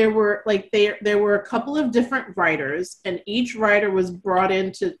like there were a couple of different writers, and each writer was brought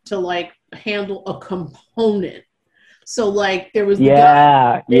in to like handle a component. So like there was the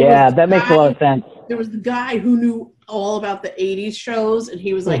guy, that makes a lot of sense. There was the guy who knew all about the 80s shows, and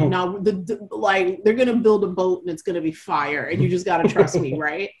he was like, no, like they're gonna build a boat and it's gonna be fire, and you just gotta trust me,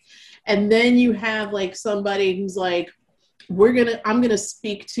 right? And then you have like somebody who's like, I'm gonna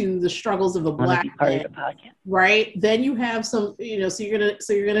speak to the struggles of a black man, right? Then you have some, so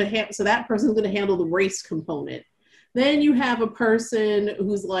that person's gonna handle the race component. Then you have a person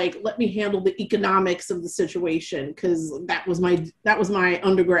who's like, let me handle the economics of the situation because that was my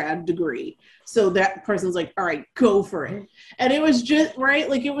undergrad degree. So that person's like, all right, go for it. And it was just right,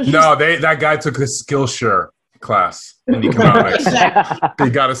 like it was. That guy took a Skillshare class in economics. Exactly.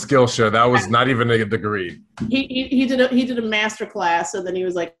 He got a Skillshare. That was not even a degree. He did a master class, and then he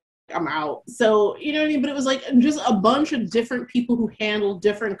was like, I'm out. So you know what I mean? But it was like just a bunch of different people who handled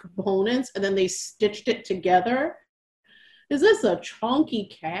different components, and then they stitched it together. Is this a chonky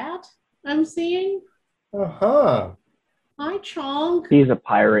cat I'm seeing? Uh-huh. Hi, Chonk. He's a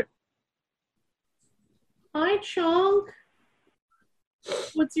pirate. Hi, Chonk.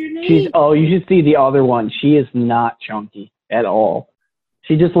 What's your name? You should see the other one. She is not chunky at all.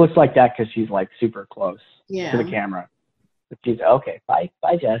 She just looks like that because she's like super close to the camera. But she's okay. Bye,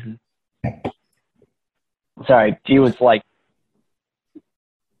 Jasmine. Sorry, she was like,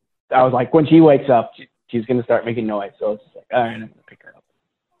 I was like, when she wakes up, she's gonna start making noise. So it's like, all right, I'm gonna pick her up.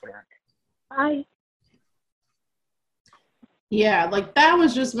 Bye. Yeah, like that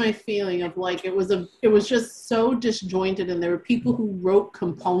was just my feeling of like it was just so disjointed, and there were people who wrote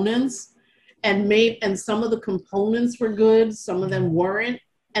components and some of the components were good, some of them weren't,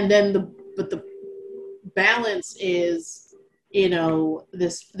 and then the balance is,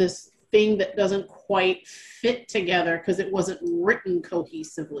 this thing that doesn't quite fit together because it wasn't written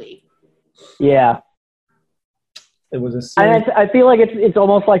cohesively. Yeah. It was a I feel like it's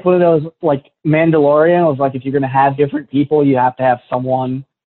almost like one of those like Mandalorian. It was like if you're gonna have different people, you have to have someone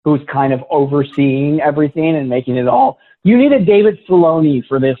who's kind of overseeing everything and making it all. You need a David Filoni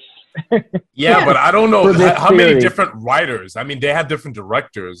for this. Yeah, but I don't know how many different writers. I mean, they had different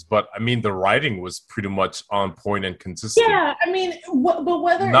directors, but I mean, the writing was pretty much on point and consistent. Yeah, I mean, but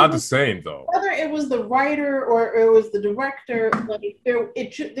whether not the same though. Whether it was the writer or it was the director, like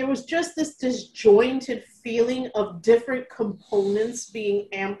there was just this disjointed feeling of different components being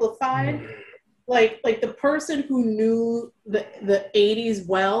amplified. Like the person who knew the 80s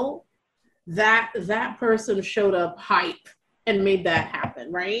well, that person showed up hype and made that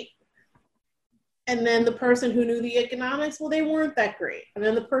happen, right? And then the person who knew the economics, well, they weren't that great. And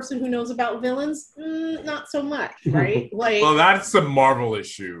then the person who knows about villains, not so much, right? Like, well, that's a Marvel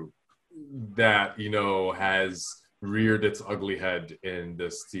issue that has reared its ugly head in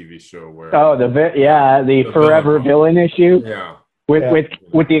this TV show. Where the forever villain issue. Yeah, with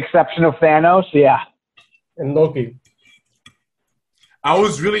the exception of Thanos, and Loki. I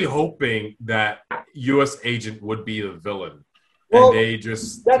was really hoping that U.S. Agent would be the villain. Well, and they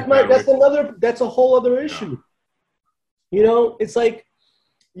just that's a whole other issue. It's like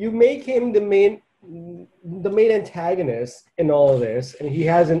you make him the main antagonist in all of this, and he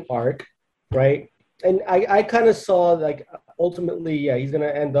has an arc, right? And I kind of saw like ultimately, he's gonna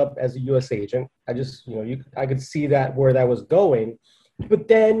end up as a U.S. agent. I just I could see that where that was going, but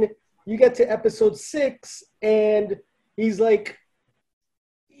then you get to episode 6, and he's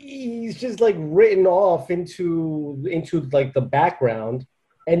just like written off into like the background,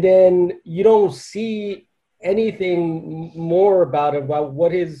 and then you don't see anything more about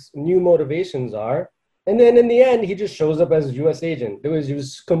what his new motivations are. And then in the end, he just shows up as a U.S. agent. It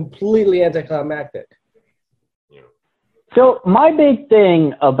was completely anticlimactic. So my big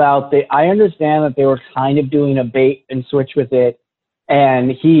thing about I understand that they were kind of doing a bait and switch with it,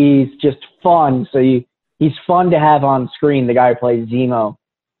 and he's just fun. So he's fun to have on screen, the guy who plays Zemo.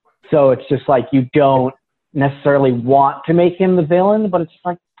 So it's just like you don't necessarily want to make him the villain, but it's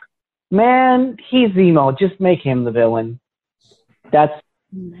like, man, he's Zemo. Just make him the villain. That's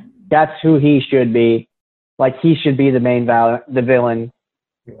who he should be. Like, he should be the villain.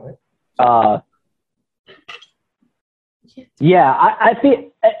 I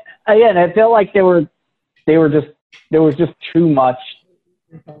feel again. I feel like there was just too much,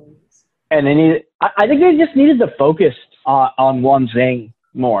 and I think they just needed to focus on one thing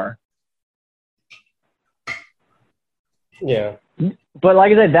more. Yeah. But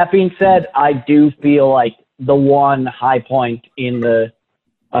like I said, that being said, I do feel like the one high point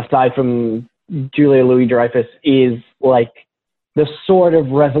aside from Julia Louis-Dreyfus, is like the sort of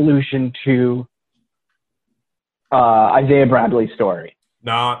resolution to Isaiah Bradley's story.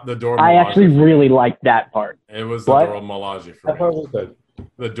 Nah, the Dora I Milaje actually for me. really liked that part. It was the What? Dora Milaje for That part me. was good.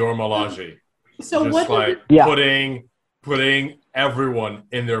 The Dora Milaje. So Just what? like Yeah. putting everyone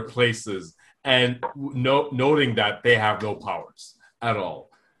in their places and noting that they have no powers at all.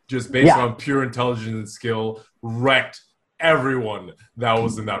 Just based on pure intelligence and skill, wrecked everyone that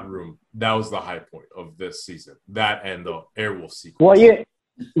was in that room. That was the high point of this season. That and the Airwolf sequence.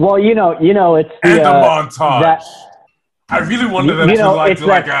 Well, you know, it's and the montage. that- I really wanted them you to know, like it's do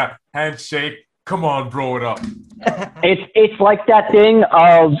like a handshake. Come on, bro, it up. It's like that thing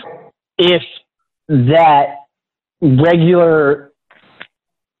of if that regular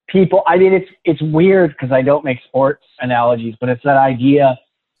people. I mean, it's weird because I don't make sports analogies, but it's that idea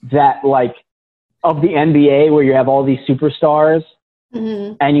that like of the NBA where you have all these superstars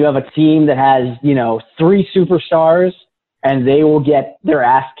and you have a team that has 3 superstars and they will get their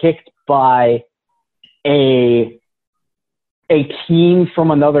ass kicked by a team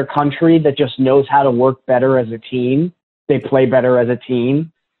from another country that just knows how to work better as a team. They play better as a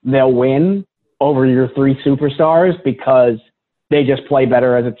team. They'll win over your 3 superstars because they just play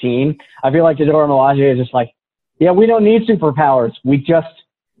better as a team. I feel like the Dora Milaje is just like, yeah, we don't need superpowers. We just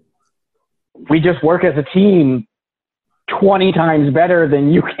work as a team 20 times better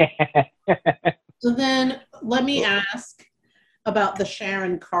than you can. So then let me ask about the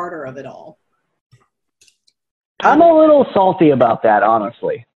Sharon Carter of it all. I'm a little salty about that,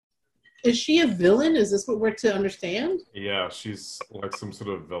 honestly. Is she a villain? Is this what we're to understand? Yeah, she's like some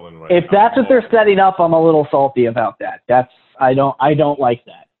sort of villain right If now. that's what they're setting up, I'm a little salty about that. I don't like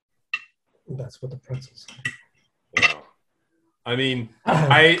that. That's what the pretzels. Yeah. I mean,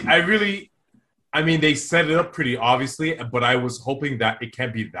 I mean, they set it up pretty obviously, but I was hoping that it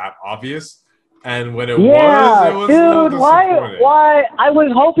can't be that obvious. And when it was a little dude, disappointing. why? I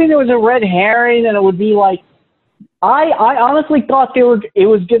was hoping there was a red herring and it would be like, I honestly thought it was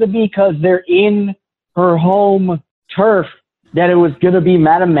going to be because they're in her home turf that it was going to be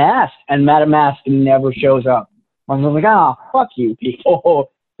Madame Mask, and Madame Mask never shows up. I was like, oh, fuck you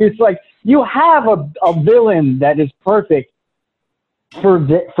people. It's like, you have a villain that is perfect for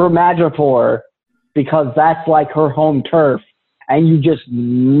Madripoor because that's like her home turf, and you just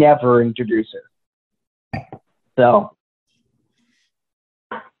never introduce her. So,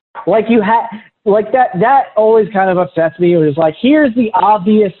 like you had, like that always kind of upsets me. It was like, here's the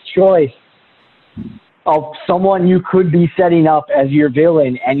obvious choice of someone you could be setting up as your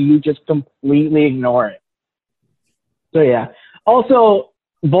villain, and you just completely ignore it. So yeah. Also,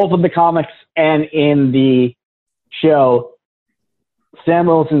 both in the comics and in the show, Sam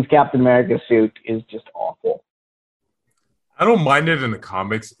Wilson's Captain America suit is just awful. I don't mind it in the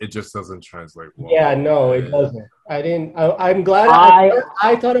comics. It just doesn't translate well. Yeah, no, it doesn't. I'm glad.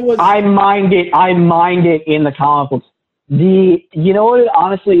 I thought it was. I mind it in the comic books. You know what?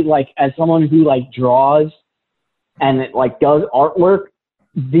 Honestly, like as someone who like draws and it, like does artwork,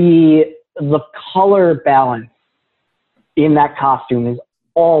 the color balance in that costume is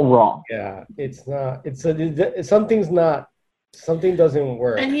all wrong. Yeah, it's not. Something doesn't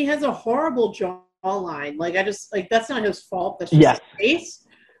work. And he has a horrible jawline. Like that's not his fault. That's just his face.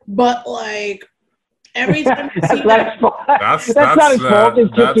 But like every time you see that's not his fault.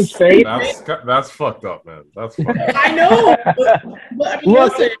 It's just his face. That's fucked up, man. That's fucked up. I know. But I mean,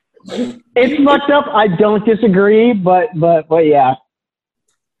 Look, it's fucked up. I don't disagree, but yeah.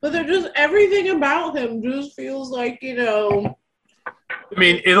 But they're just everything about him just feels like, I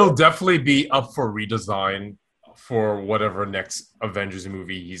mean, it'll definitely be up for redesign for whatever next Avengers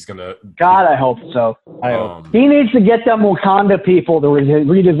movie he's gonna. God, I hope so. I hope he needs to get them Wakanda people to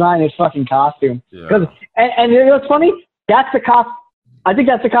redesign his fucking costume. Yeah. And you know what's funny? I think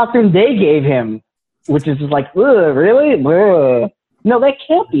that's the costume they gave him, which is just like, ugh, really? Ugh. No, that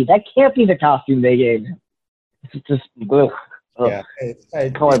can't be. That can't be the costume they gave him. It's just ugh. Yeah,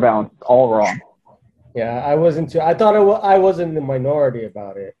 color balance all wrong. Yeah, I wasn't too. I thought I was in the minority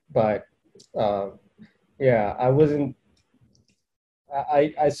about it, but yeah, I wasn't.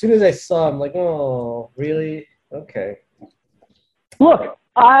 I as soon as I saw him, like, oh, really? Okay. Look,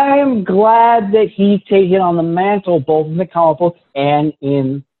 I'm glad that he's taken on the mantle both in the comic books and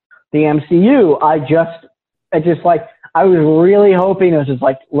in the MCU. I was really hoping it was just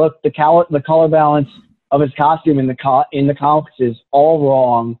like, look, the color balance of his costume in the comics is all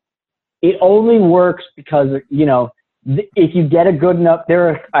wrong. It only works because, if you get a good enough, there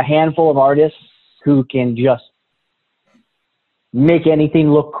are a handful of artists who can just make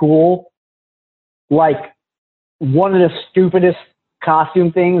anything look cool. Like, one of the stupidest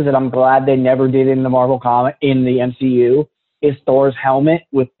costume things that I'm glad they never did in the in the MCU is Thor's helmet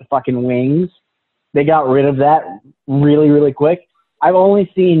with the fucking wings. They got rid of that really, really quick. I've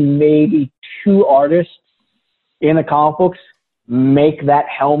only seen maybe 2 artists in the comic books make that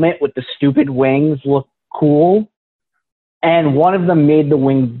helmet with the stupid wings look cool. And one of them made the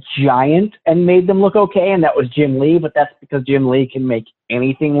wings giant and made them look okay, and that was Jim Lee, but that's because Jim Lee can make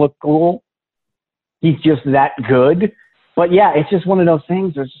anything look cool. He's just that good. But yeah, it's just one of those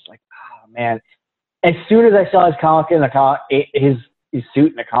things where it's just like, oh man. As soon as I saw his comic in his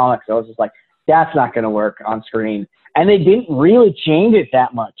suit in the comics, I was just like, that's not going to work on screen. And they didn't really change it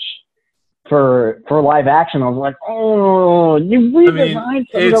that much for live action. I was like, oh, you redesigned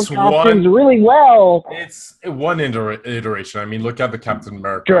some of those costumes really well. It's one iteration. I mean, look at the Captain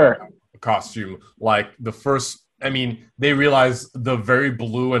America costume. Like the first, I mean, they realized the very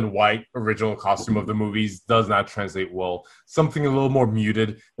blue and white original costume of the movies does not translate well. Something a little more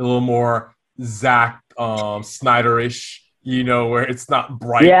muted, a little more Zack Snyder-ish. You know, where it's not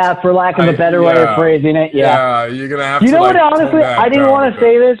bright. Yeah, for lack of a better way of phrasing it. Yeah, you're going to have to. You know what, honestly, I didn't want to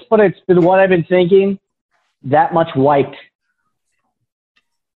say this, but it's been what I've been thinking. That much white.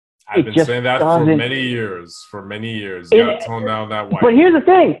 I've been saying that for many years. You got to tone down that white. But here's the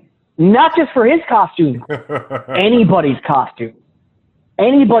thing. Not just for his costume. Anybody's costume.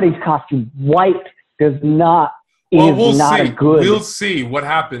 White does not good. We'll see what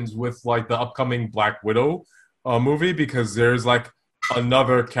happens with like the upcoming Black Widow movie, because there's like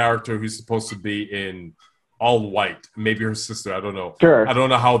another character who's supposed to be in all white, maybe her sister, I don't know. Sure. I don't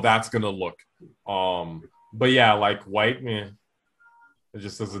know how that's gonna look. But yeah, like white, man, it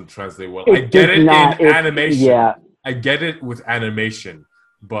just doesn't translate well. I get it in animation. Yeah. I get it with animation,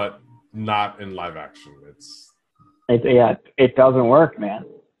 but not in live action. It doesn't work, man.